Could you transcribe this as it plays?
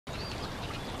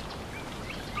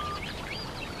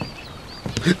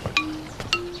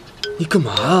你干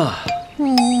嘛啊？我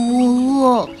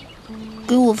饿，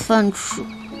给我饭吃。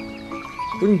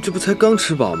不是你这不才刚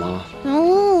吃饱吗？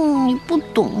你不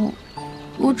懂，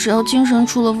我只要精神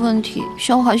出了问题，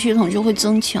消化系统就会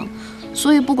增强，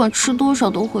所以不管吃多少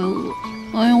都会饿。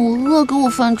哎呀，我饿，给我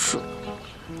饭吃。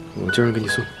我叫人给你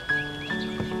送。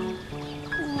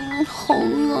好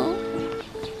饿。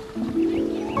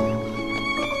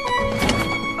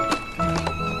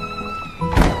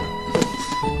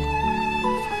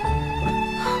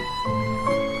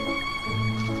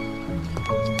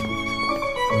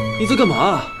你在干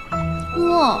嘛？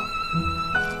饿。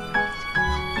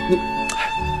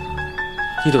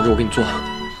你等着，我给你做。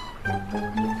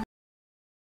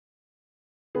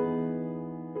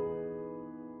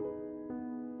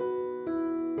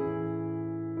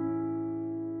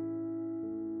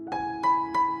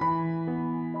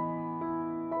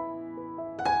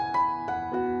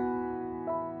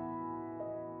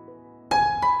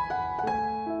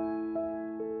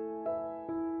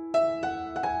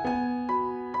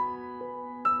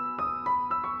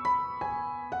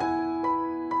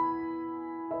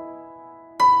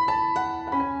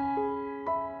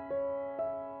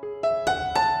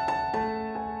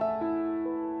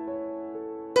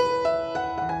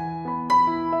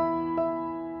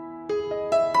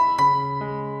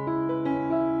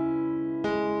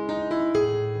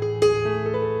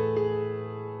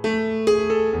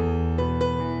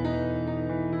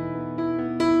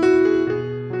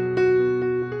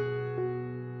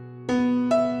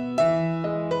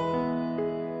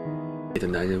的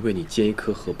男人为你煎一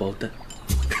颗荷包蛋，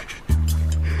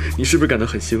你是不是感到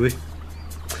很欣慰？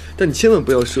但你千万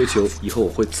不要奢求以后我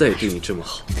会再对你这么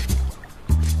好。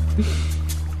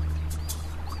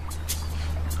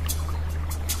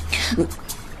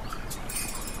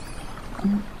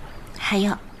还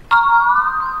要。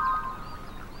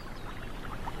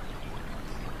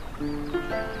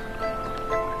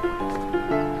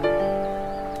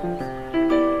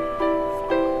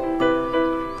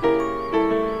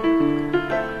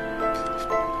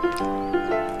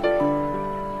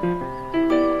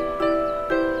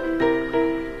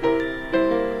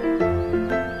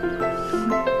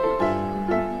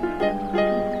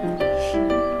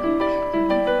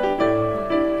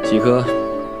几颗？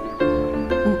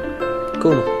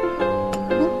够吗？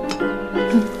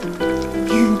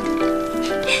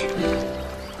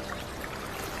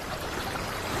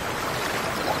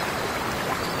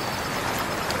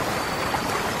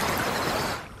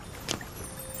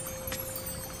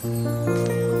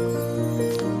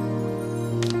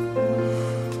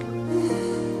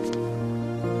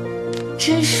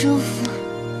真舒服。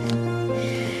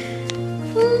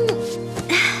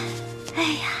哎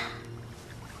呀。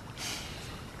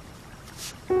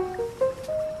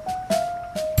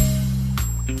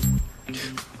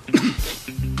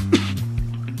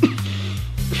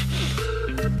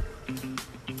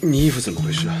你衣服怎么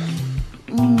回事啊？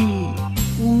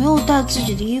我没有带自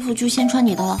己的衣服，就先穿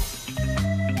你的了。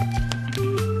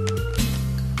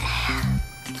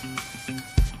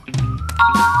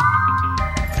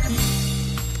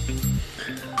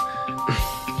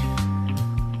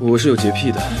我是有洁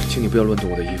癖的，请你不要乱动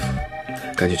我的衣服，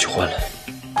赶紧去换了。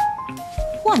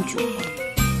换就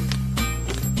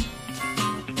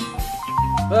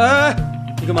换。哎，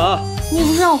你干嘛？你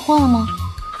不是让我换了吗？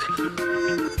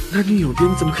男女有别，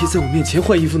你怎么可以在我面前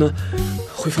换衣服呢？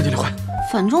回房间里换。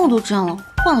反正我都这样了，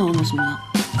换了又能怎么样？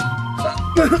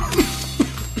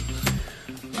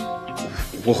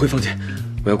我回房间，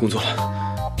我要工作了。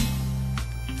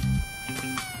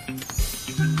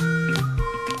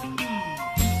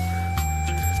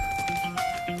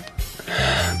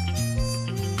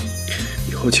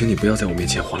以后请你不要在我面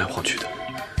前晃来晃去的。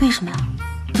为什么呀？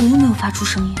我又没有发出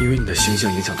声音。因为你的形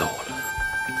象影响到我了。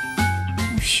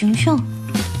形象？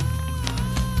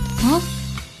啊？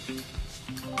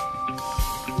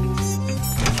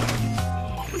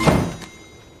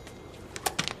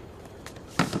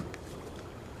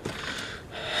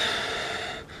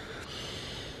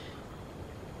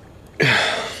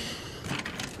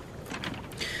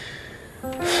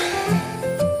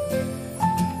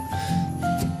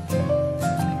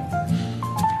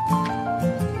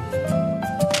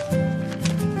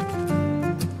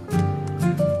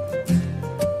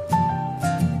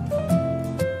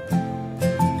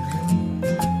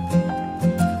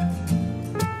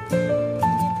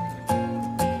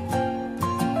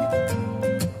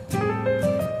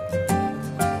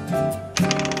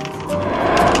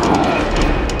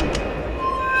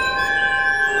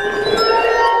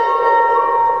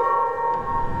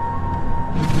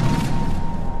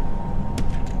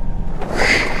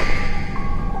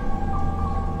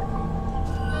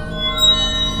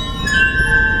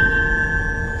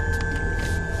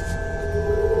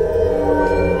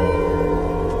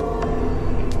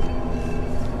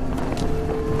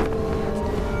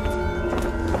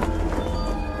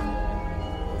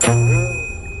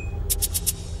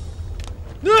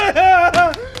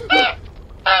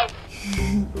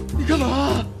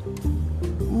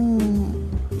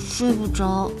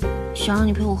着，想让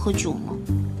你陪我喝酒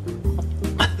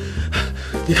呢。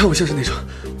你看我像是那种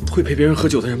会陪别人喝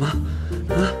酒的人吗？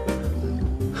啊？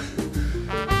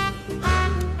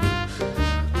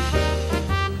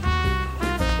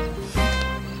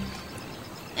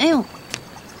哎呦，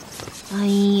哎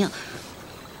呀，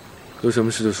有什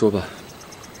么事就说吧。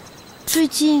最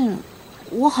近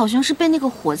我好像是被那个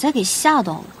火灾给吓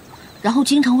到了，然后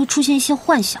经常会出现一些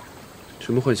幻想。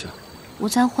什么幻想？我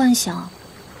在幻想，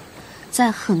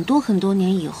在很多很多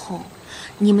年以后，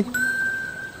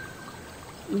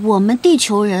我们地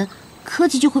球人科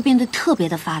技就会变得特别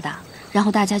的发达，然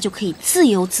后大家就可以自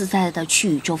由自在的去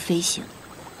宇宙飞行。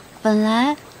本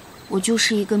来我就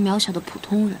是一个渺小的普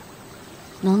通人，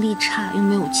能力差又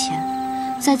没有钱，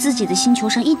在自己的星球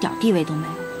上一点地位都没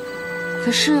有。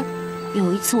可是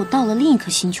有一次我到了另一颗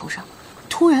星球上，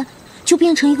突然就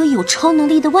变成一个有超能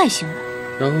力的外星人。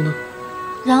然后呢？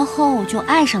然后我就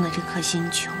爱上了这颗星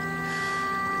球。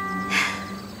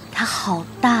它好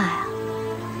大呀，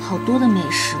好多的美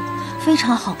食，非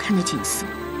常好看的景色，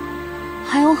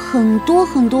还有很多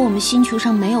很多我们星球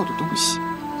上没有的东西。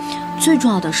最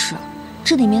重要的是，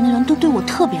这里面的人都对我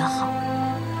特别好，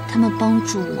他们帮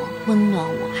助我，温暖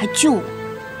我，还救我，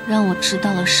让我知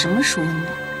道了什么是温暖。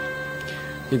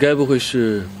你该不会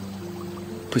是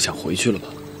不想回去了吧？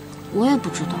我也不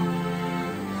知道。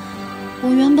我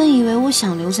原本以为我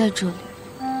想留在这里，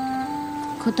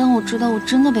可当我知道我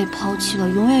真的被抛弃了，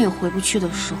永远也回不去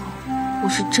的时候，我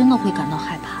是真的会感到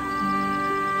害怕。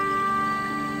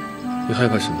你害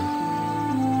怕什么？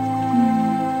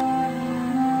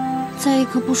在一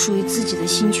颗不属于自己的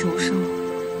星球上，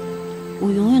我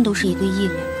永远都是一个异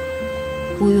类，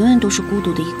我永远都是孤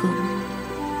独的一个人。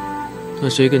那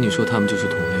谁跟你说他们就是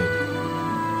同类呢？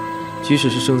即使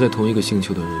是生在同一个星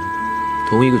球的人，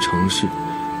同一个城市，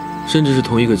甚至是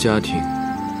同一个家庭，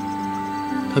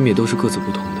他们也都是各自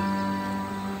不同的。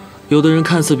有的人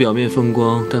看似表面风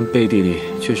光，但背地里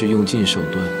却是用尽手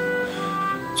段，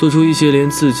做出一些连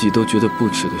自己都觉得不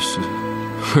耻的事。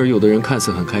而有的人看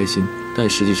似很开心，但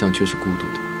实际上却是孤独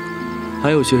的。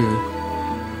还有些人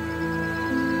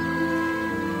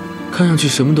看上去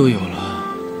什么都有了，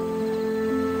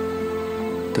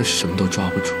但是什么都抓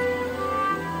不住，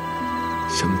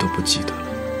什么都不记得了。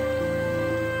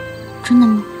真的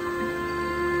吗？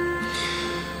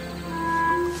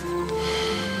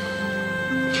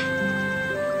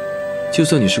就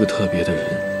算你是个特别的人，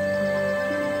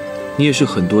你也是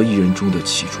很多艺人中的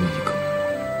其中一个。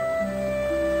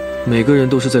每个人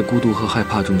都是在孤独和害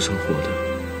怕中生活的，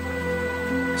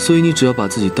所以你只要把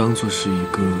自己当作是一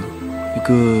个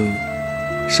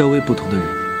稍微不同的人，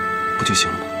不就行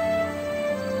了吗？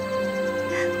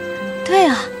对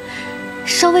啊，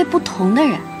稍微不同的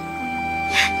人。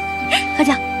喝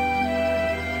酒。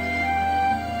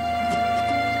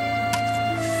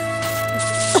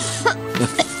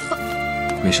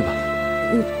没事吧？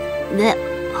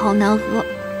好难喝。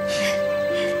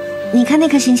你看那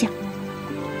颗星星，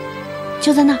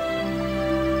就在那儿。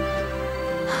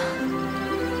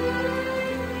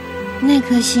那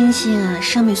颗星星啊，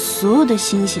上面所有的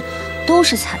星星都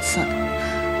是彩色的，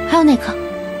还有那颗，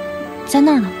在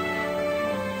那儿呢。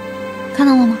看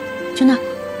到了吗？就那儿。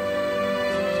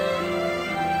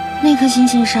那颗星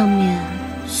星上面，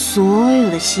所有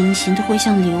的星星都会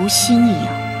像流星一样。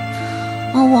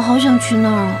我好想去那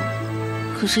儿啊，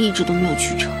可是一直都没有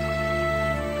去成。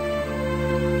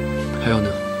还有呢？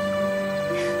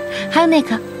还有那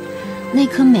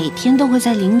颗每天都会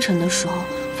在凌晨的时候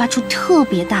发出特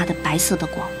别大的白色的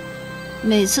光，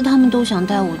每次他们都想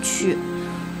带我去，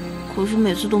可是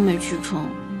每次都没去成。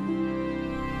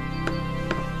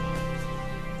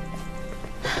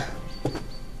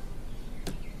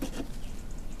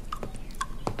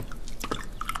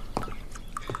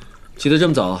起得这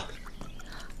么早啊？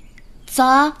早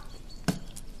啊！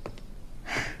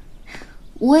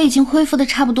我已经恢复的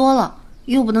差不多了，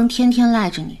又不能天天赖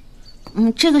着你。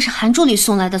这个是韩助理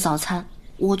送来的早餐，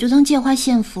我就当借花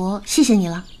献佛，谢谢你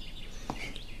了。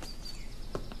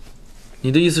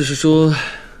你的意思是说，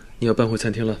你要搬回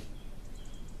餐厅了？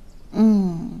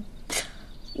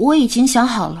我已经想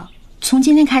好了，从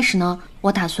今天开始呢，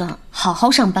我打算好好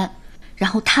上班，然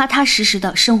后踏踏实实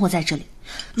的生活在这里。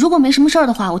如果没什么事儿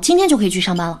的话，我今天就可以去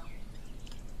上班了。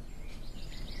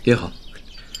也好，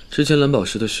之前蓝宝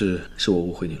石的事是我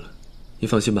误会你了，你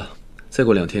放心吧，再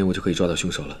过2天我就可以抓到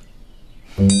凶手了。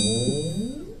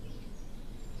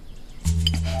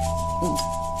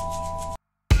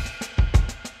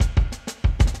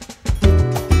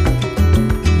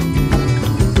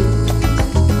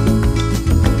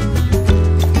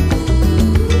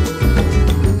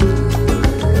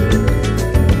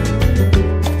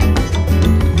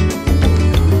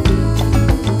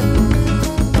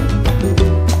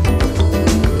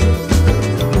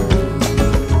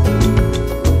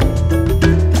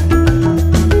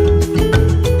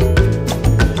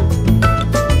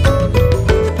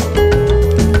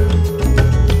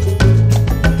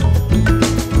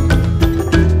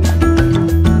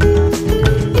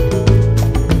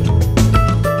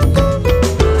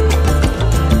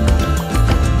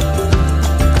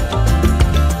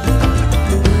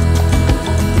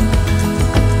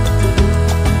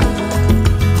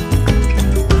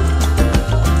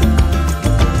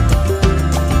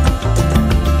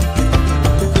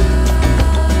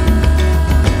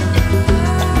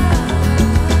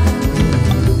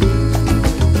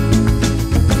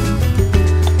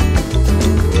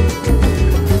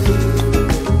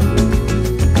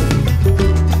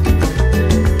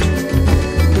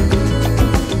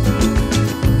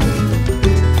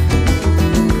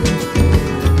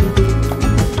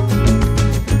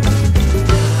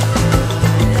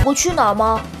儿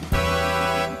吗？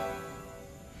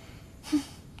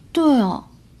对哦，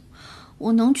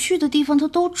我能去的地方他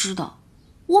都知道，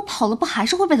我跑了不还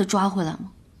是会被他抓回来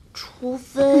吗？除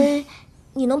非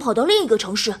你能跑到另一个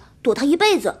城市躲他一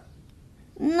辈子。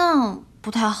那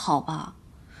不太好吧，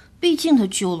毕竟他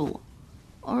救了我，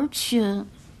而且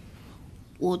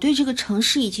我对这个城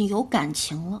市已经有感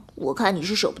情了。我看你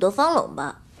是舍不得方冷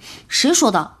吧？谁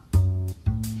说的？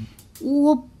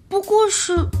我不过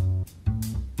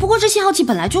这信号器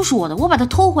本来就是我的，我把它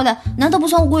偷回来，难道不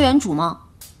算物归原主吗？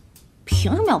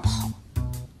凭什么要跑？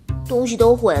东西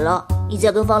都毁了，你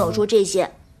再跟方冷说这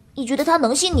些，你觉得他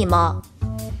能信你吗？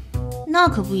那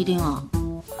可不一定啊。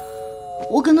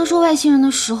我跟他说外星人的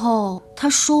时候，他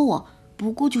说我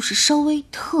不过就是稍微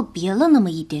特别了那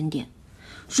么一点点。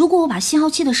如果我把信号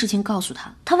器的事情告诉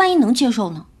他，他万一能接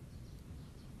受呢？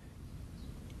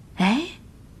哎，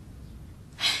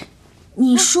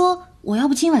你说我要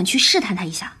不今晚去试探他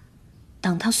一下，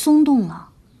等他松动了，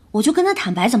我就跟他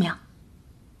坦白，怎么样？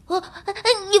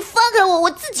你放开我，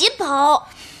我自己跑。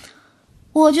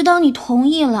我就当你同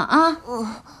意了啊。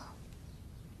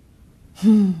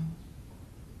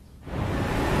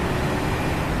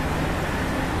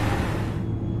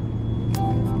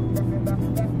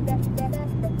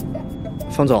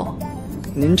方总，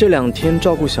您这2天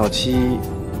照顾小七，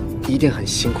一定很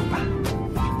辛苦吧？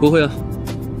不会啊，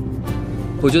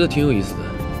我觉得挺有意思的。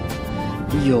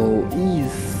有意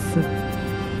思？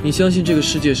你相信这个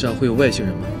世界上会有外星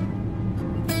人吗？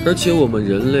而且我们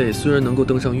人类虽然能够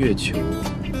登上月球，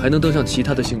还能登上其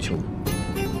他的星球呢。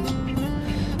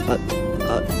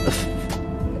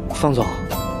方总，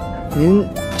您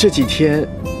这几天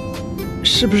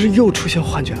是不是又出现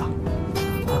幻觉了？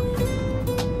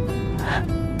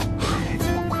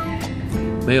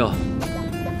没有。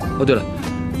哦，对了，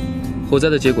火灾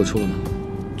的结果出了吗？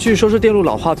据说是电路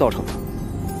老化造成的，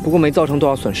不过没造成多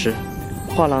少损失，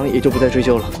画廊也就不再追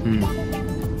究了。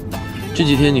这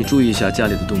几天你注意一下家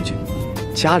里的动静。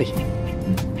家里？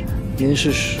您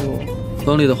是说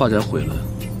方烈的画展毁了，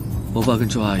我爸跟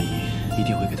周阿姨一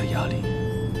定会给他压力。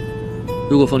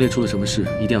如果方烈出了什么事，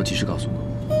一定要及时告诉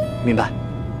我。明白。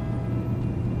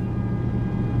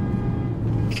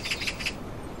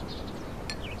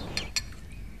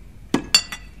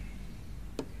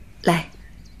来，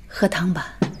喝汤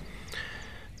吧。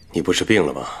你不是病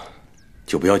了吗？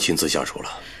就不要亲自下厨了。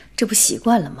这不习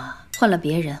惯了吗？换了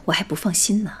别人，我还不放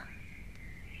心呢。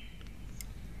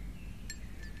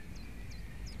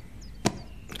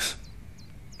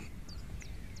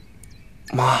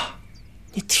妈，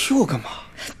你踢我干嘛？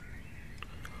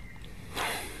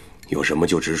有什么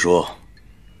就直说，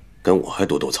跟我还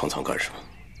躲躲藏藏干什么？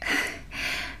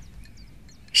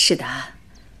是的，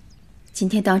今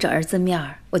天当着儿子面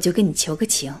儿，我就跟你求个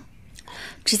情。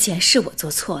之前是我做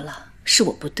错了，是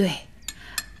我不对，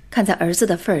看在儿子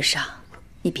的份上，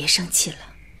你别生气了。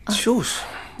就是，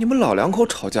你们老2口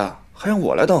吵架，还让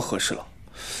我来当和事佬，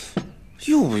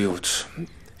幼不幼稚？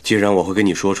既然我会跟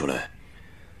你说出来，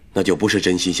那就不是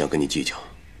真心想跟你计较。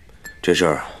这事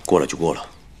儿过了就过了。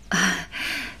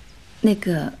那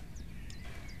个，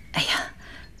哎呀，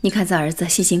你看咱儿子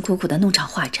辛辛苦苦的弄场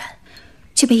画展，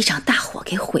却被一场大火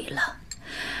给毁了。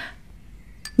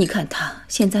你看他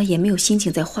现在也没有心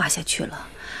情再画下去了，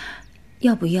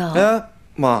要不要？哎，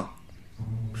妈，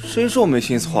谁说我没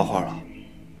心思画画了？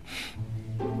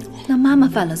那妈妈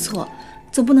犯了错，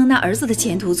总不能拿儿子的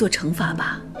前途做惩罚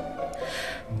吧？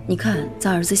你看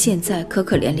咱儿子现在可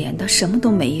可怜怜的，什么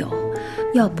都没有，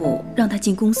要不让他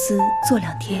进公司做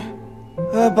2天？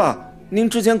哎，爸，您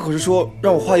之前可是说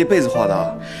让我画一辈子画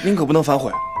的，您可不能反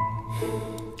悔。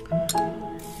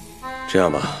这样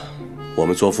吧，我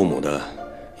们做父母的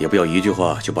也不要一句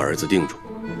话就把儿子定住。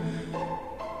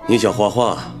你想画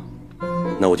画，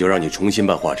那我就让你重新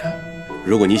办画展。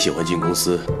如果你喜欢进公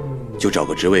司，就找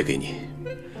个职位给你，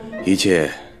一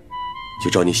切就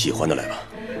照你喜欢的来吧。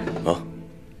啊。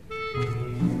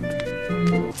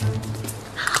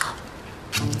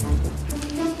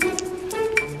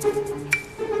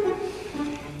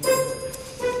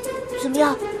怎么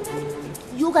样？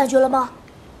有感觉了吗？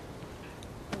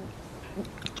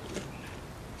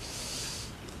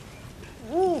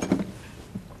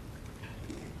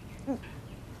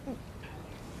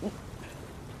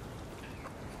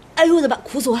哎呦我的妈，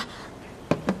苦死我了！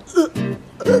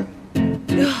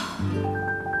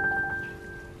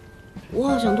我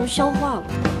好像都消化了，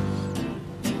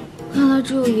看来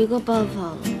只有一个办法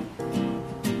了。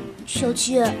小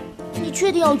七，你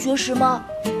确定要绝食吗？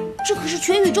这可是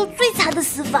全宇宙最惨的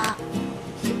死法。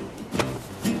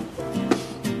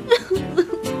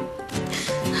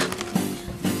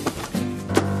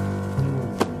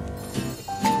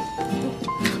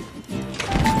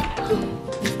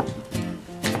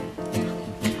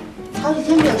好几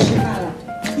天没有吃饭了，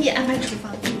可以安排厨房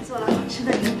给你做了好吃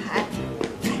的牛排，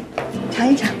来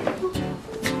尝一尝。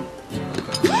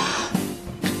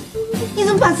你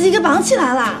怎么把自己给绑起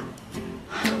来了？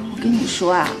我跟你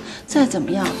说啊，再怎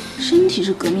么样，身体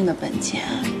是革命的本钱。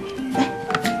来，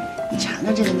你尝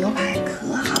尝这个牛排，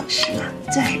可好吃了，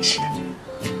最爱吃的。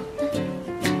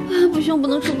哎，不行，不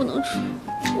能吃，不能吃！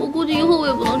我估计以后我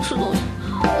也不能吃东西，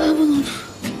哎，不能吃。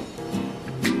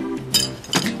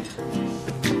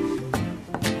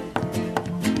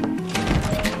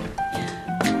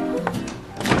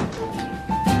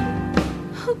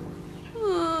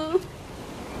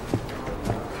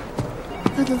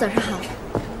方总早上好。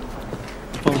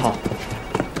好，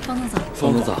方总早。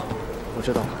方总早。我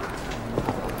知道。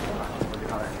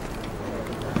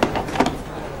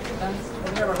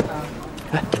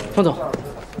哎，方总，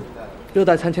热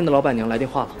带餐厅的老板娘来电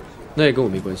话了。那也跟我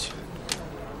没关系。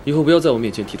以后不要在我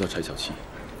面前提到柴小七。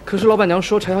可是老板娘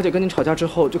说，柴小姐跟您吵架之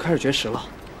后就开始绝食了。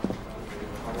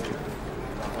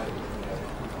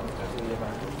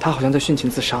她好像在殉情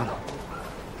自杀呢。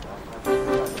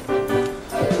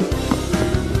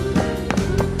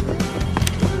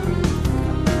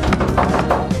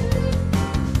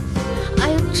哎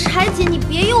呀，柴姐，你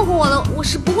别诱惑我了，我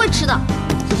是不会吃的。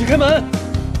小七，开门！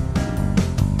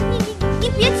你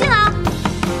别进来！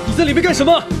你在里面干什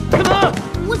么？开门！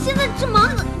我现在正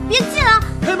忙着，别进来！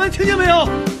开门，听见没有？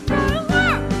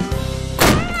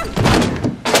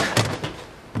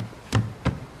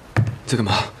在干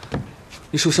嘛？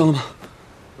你受伤了吗？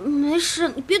没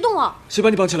事，你别动我。谁把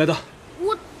你绑起来的？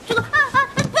我这个，不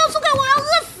要松开我，我要饿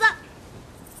死！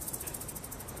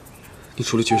你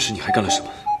除了绝食，你还干了什么？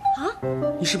啊？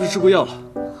你是不是吃过药了？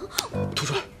吐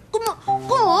出来！干嘛？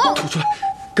吐出来！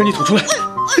赶紧吐出来！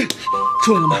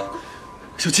出来了吗？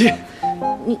小七，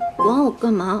你管我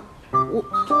干嘛？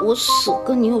我死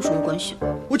跟你有什么关系？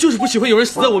我就是不喜欢有人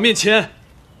死在我面前。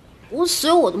我死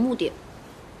有我的目的，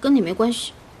跟你没关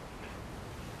系。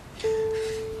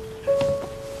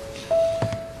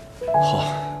好，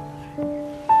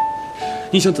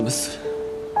你想怎么死，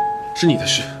是你的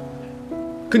事。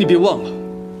可你别忘了，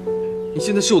你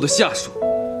现在是我的下属。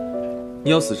你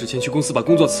要死之前去公司把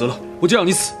工作辞了，我就让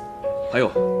你死。还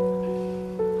有，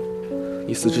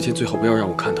你死之前最好不要让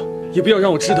我看到，也不要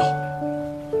让我知道。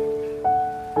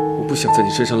我不想在你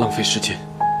身上浪费时间。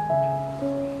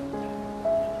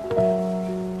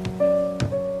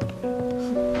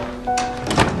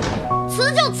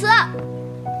辞就辞。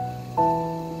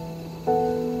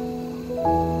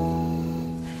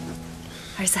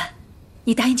儿子，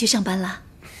你答应去上班了？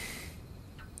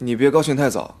你别高兴太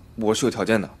早，我是有条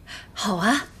件的。好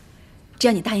啊，只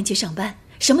要你答应去上班，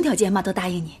什么条件妈都答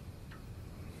应你。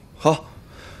好，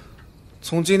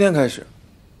从今天开始，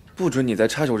不准你再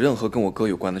插手任何跟我哥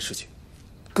有关的事情，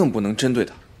更不能针对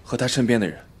他和他身边的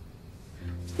人。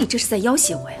你这是在要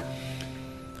挟我呀？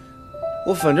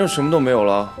我反正什么都没有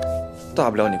了，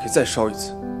大不了你可以再烧一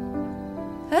次。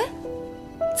哎，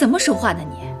怎么说话呢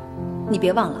你？你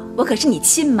别忘了，我可是你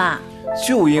亲妈。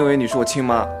就因为你是我亲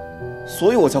妈，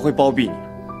所以我才会包庇你。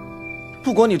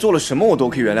不管你做了什么，我都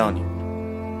可以原谅你，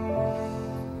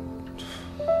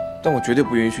但我绝对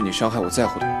不允许你伤害我在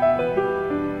乎的人。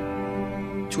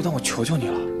就当我求求你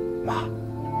了，妈。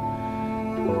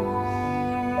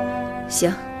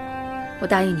行，我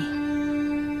答应你。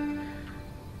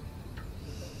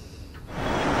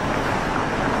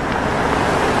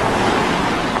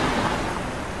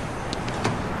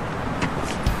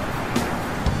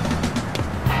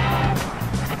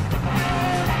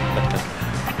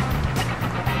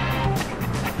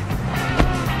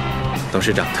董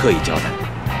事长特意交代，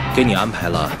给你安排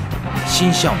了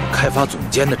新项目开发总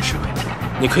监的职位，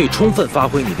你可以充分发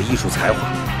挥你的艺术才华，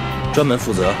专门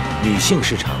负责女性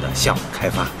市场的项目开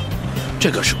发，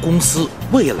这个是公司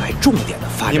未来重点的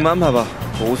发展。你们安排吧，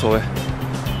我无所谓。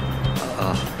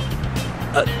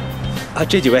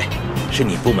这几位是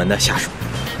你部门的下属。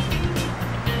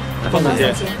方总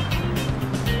监，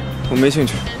我没兴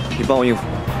趣，你帮我应付。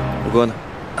我哥呢？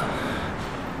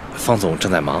方总正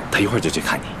在忙，他一会儿就去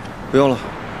看你。不用了，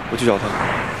我去找他，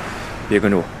别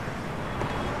跟着我。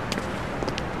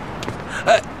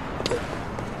哎，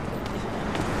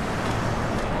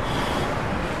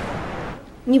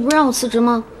你不让我辞职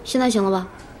吗？现在行了吧？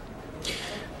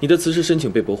你的辞职申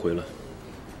请被驳回了。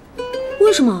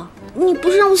为什么？你不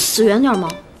是让我死远点吗？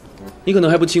你可能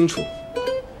还不清楚，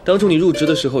当初你入职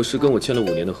的时候是跟我签了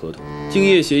5年的合同，竞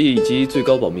业协议以及最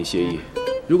高保密协议。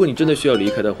如果你真的需要离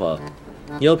开的话，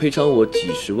你要赔偿我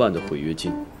几10万的毁约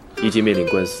金，以及面临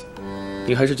官司。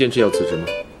你还是坚持要辞职吗？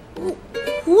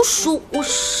胡说！我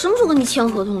什么时候跟你签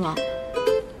合同了？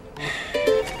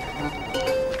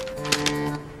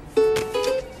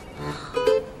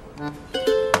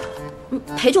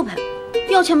赔就赔，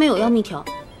要钱没有要命条，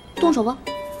动手吧。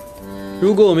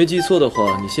如果我没记错的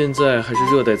话，你现在还是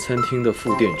热带餐厅的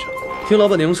副店长。听老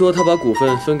板娘说，她把股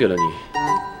份分给了你。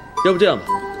要不这样吧，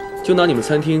就拿你们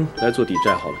餐厅来做抵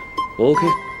债好了，我 OK。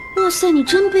哇塞，你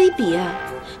真卑鄙！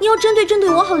你要针对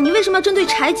我好了，你为什么要针对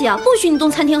柴姐啊？不许你动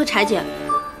餐厅和柴姐。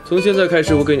从现在开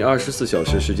始，我给你24小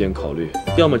时时间考虑，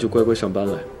要么就乖乖上班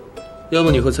来，要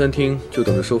么你和餐厅就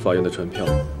等着收法院的传票。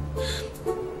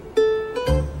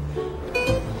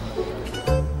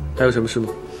还有什么事吗？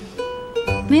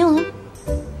没有了。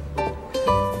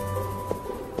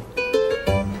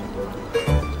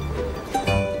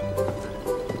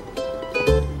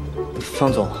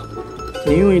方总，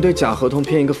您用一对假合同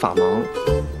骗一个法盲，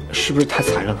是不是太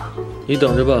残忍了？你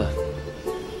等着吧，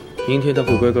明天他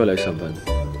会乖乖来上班的。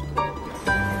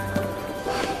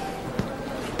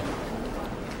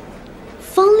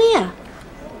方烈，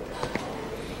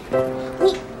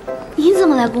你怎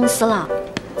么来公司了？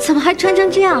怎么还穿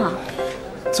成这样啊？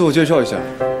自我介绍一下，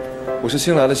我是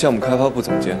新来的项目开发部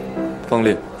总监方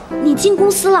烈。你进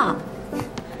公司了？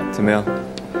怎么样？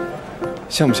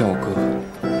像不像我哥？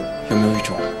有没有一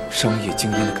种商业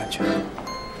精英的感觉？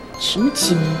什么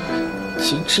精英？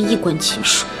简直一管禽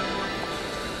兽！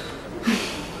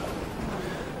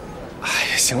哎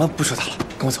呀，行了，不说他了，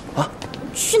跟我走啊！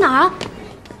去哪儿啊？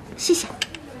谢谢。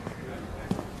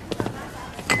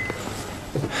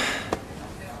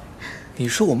你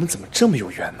说我们怎么这么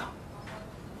有缘呢？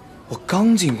我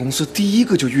刚进公司第一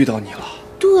个就遇到你了。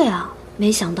对啊，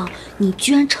没想到你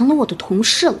居然成了我的同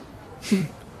事了。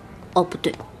哦，不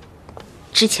对，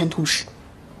之前同事。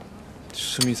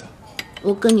什么意思？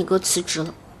我跟你哥辞职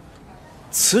了。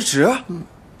辞职？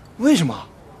为什么？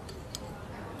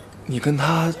你跟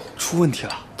他出问题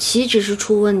了？岂止是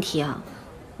出问题啊，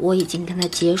我已经跟他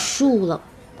结束了。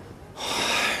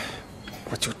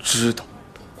我就知道，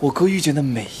我哥遇见的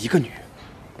每一个女人，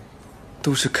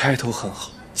都是开头很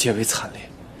好，结尾惨烈，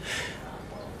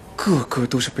个个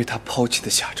都是被他抛弃的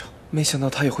下场。没想到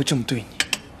他也会这么对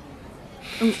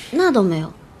你。那倒没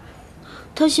有，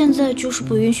他现在就是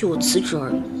不允许我辞职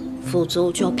而已，否则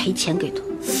我就要赔钱给他。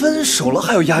分手了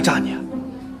还要压榨你，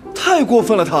太过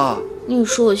分了他。你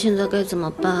说我现在该怎么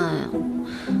办呀？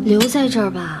留在这儿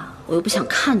吧，我又不想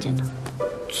看见他；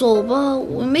走吧，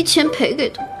我又没钱赔给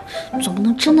他。总不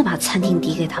能真的把餐厅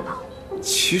抵给他吧？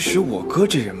其实我哥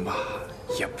这人吧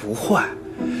也不坏，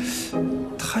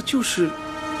他就是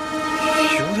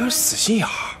有点死心眼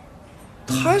儿。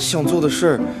他想做的事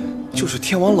儿，就是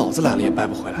天王老子来了也掰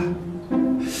不回来。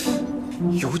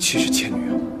尤其是前女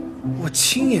友，我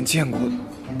亲眼见过，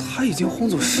他已经轰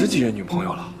走10几任女朋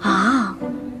友了。啊？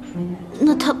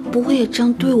那他不会也这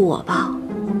样对我吧？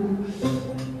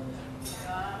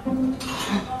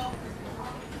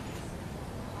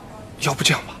要不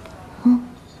这样吧，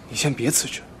你先别辞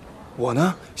职，我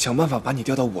呢想办法把你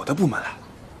调到我的部门来，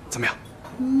怎么样？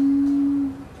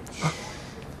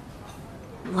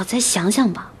我再想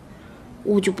想吧，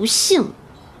我就不信了，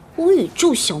我宇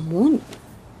宙小魔女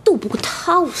斗不过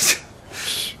他我。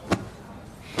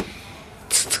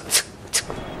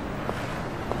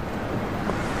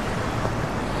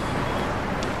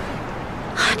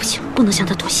哎，不行，不能向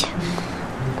他妥协。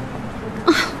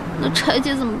啊，那柴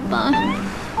姐怎么办呀？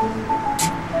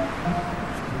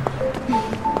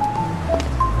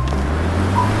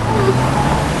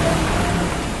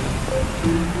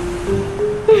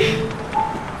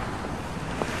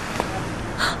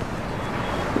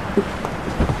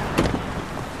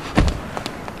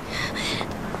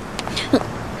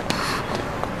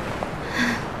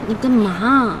你干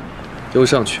嘛？给我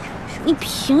上去！你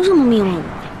凭什么命令我？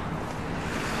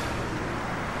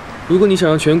如果你想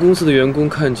让全公司的员工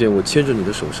看见我牵着你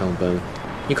的手上班，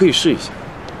你可以试一下。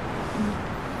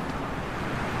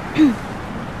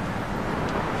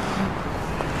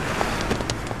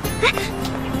哎，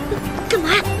干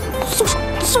嘛呀？松手！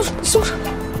松手！松手！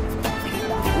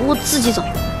我自己走。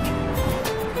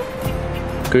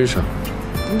跟上。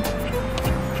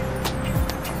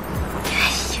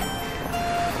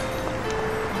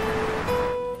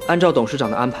按照董事长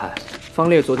的安排，方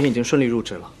烈昨天已经顺利入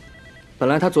职了。本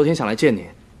来他昨天想来见您，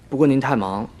不过您太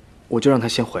忙，我就让他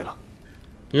先回了。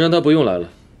你让他不用来了。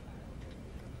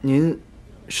您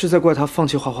是在怪他放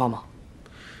弃画画吗？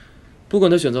不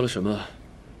管他选择了什么，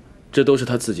这都是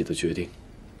他自己的决定。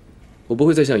我不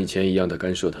会再像以前一样的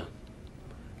干涉他。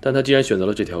但他既然选择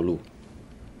了这条路，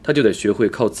他就得学会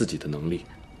靠自己的能力。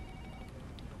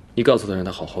你告诉他，让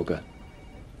他好好干，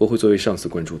我会作为上司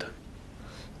关注他。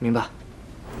明白。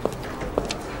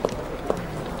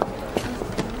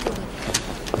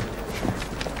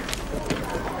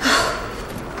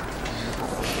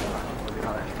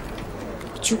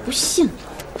就不信了，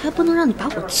还不能让你把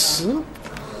我辞了。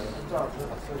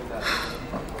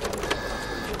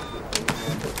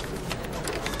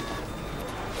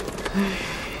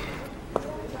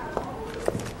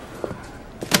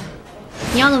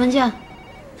你要的文件？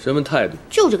什么态度？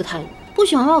就这个态度，不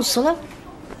喜欢把我辞了。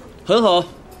很好，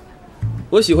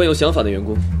我喜欢有想法的员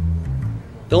工。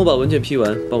等我把文件批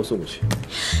完，帮我送过去。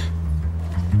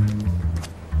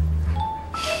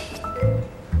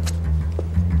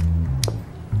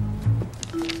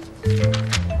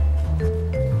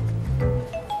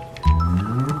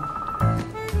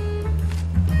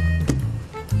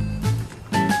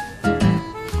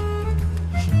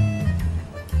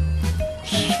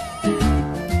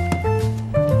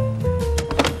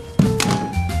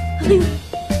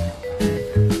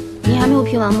你还没有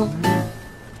批完吗？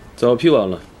早批完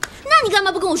了。那你干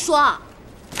嘛不跟我说啊？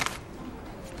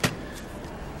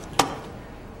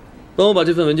帮我把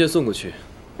这份文件送过去。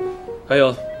还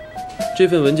有，这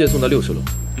份文件送到60楼。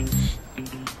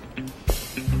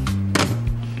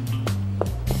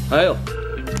还有，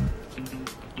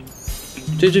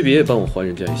这支笔也帮我还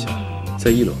人家一下，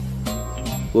在1楼，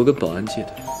我跟保安借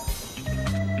的。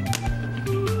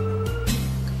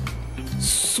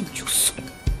送就送。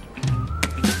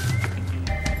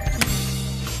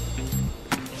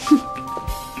哼。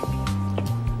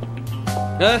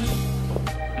来，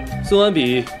送完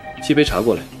笔，沏杯茶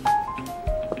过来。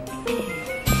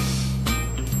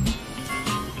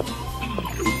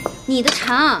你的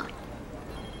茶。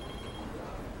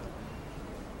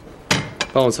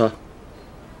帮我擦。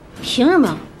凭什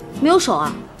么？没有手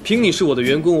啊？凭你是我的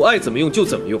员工，我爱怎么用就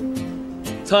怎么用。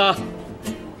擦。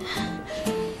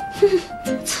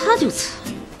擦就擦。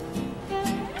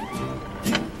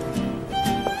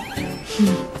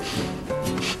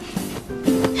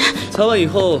擦完以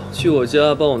后去我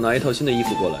家帮我拿一套新的衣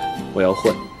服过来，我要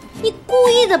换。你故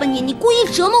意的吧你故意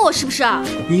折磨我是不是？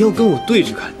你要跟我对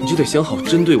着干，你就得想好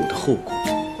针对我的后果。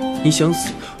你想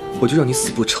死，我就让你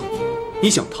死不成；你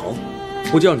想逃，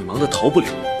我就让你忙得逃不了。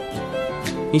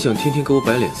你想天天给我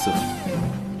摆脸色，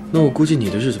那我估计你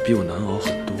的日子比我难熬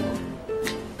很多。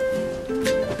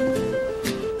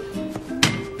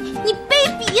你卑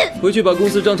鄙！回去把公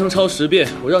司章程抄10遍，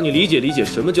我让你理解理解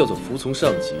什么叫做服从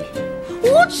上级。无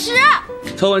耻！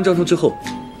抄完章程之后，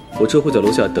我车会在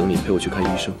楼下等你，陪我去看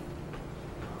医生。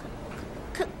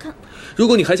看。如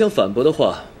果你还想反驳的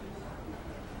话，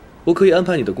我可以安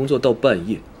排你的工作到半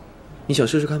夜，你想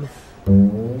试试看吗？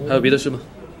还有别的事吗？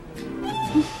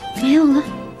没有了。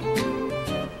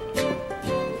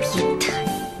变态，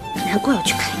难怪要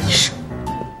去看医生。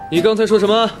你刚才说什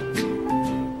么？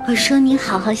我说你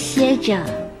好好歇着。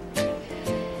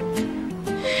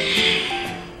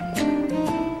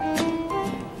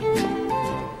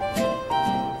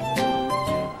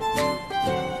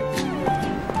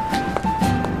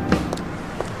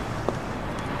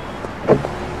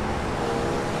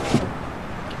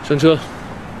上车。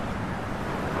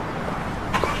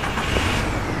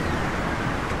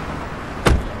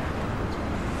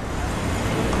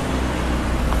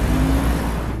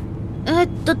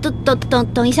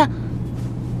等一下，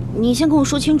你先跟我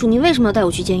说清楚，你为什么要带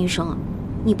我去见医生啊？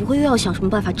你不会又要想什么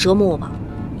办法折磨我吧？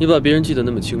你把别人记得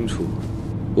那么清楚，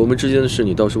我们之间的事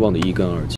你倒是忘得一干二净。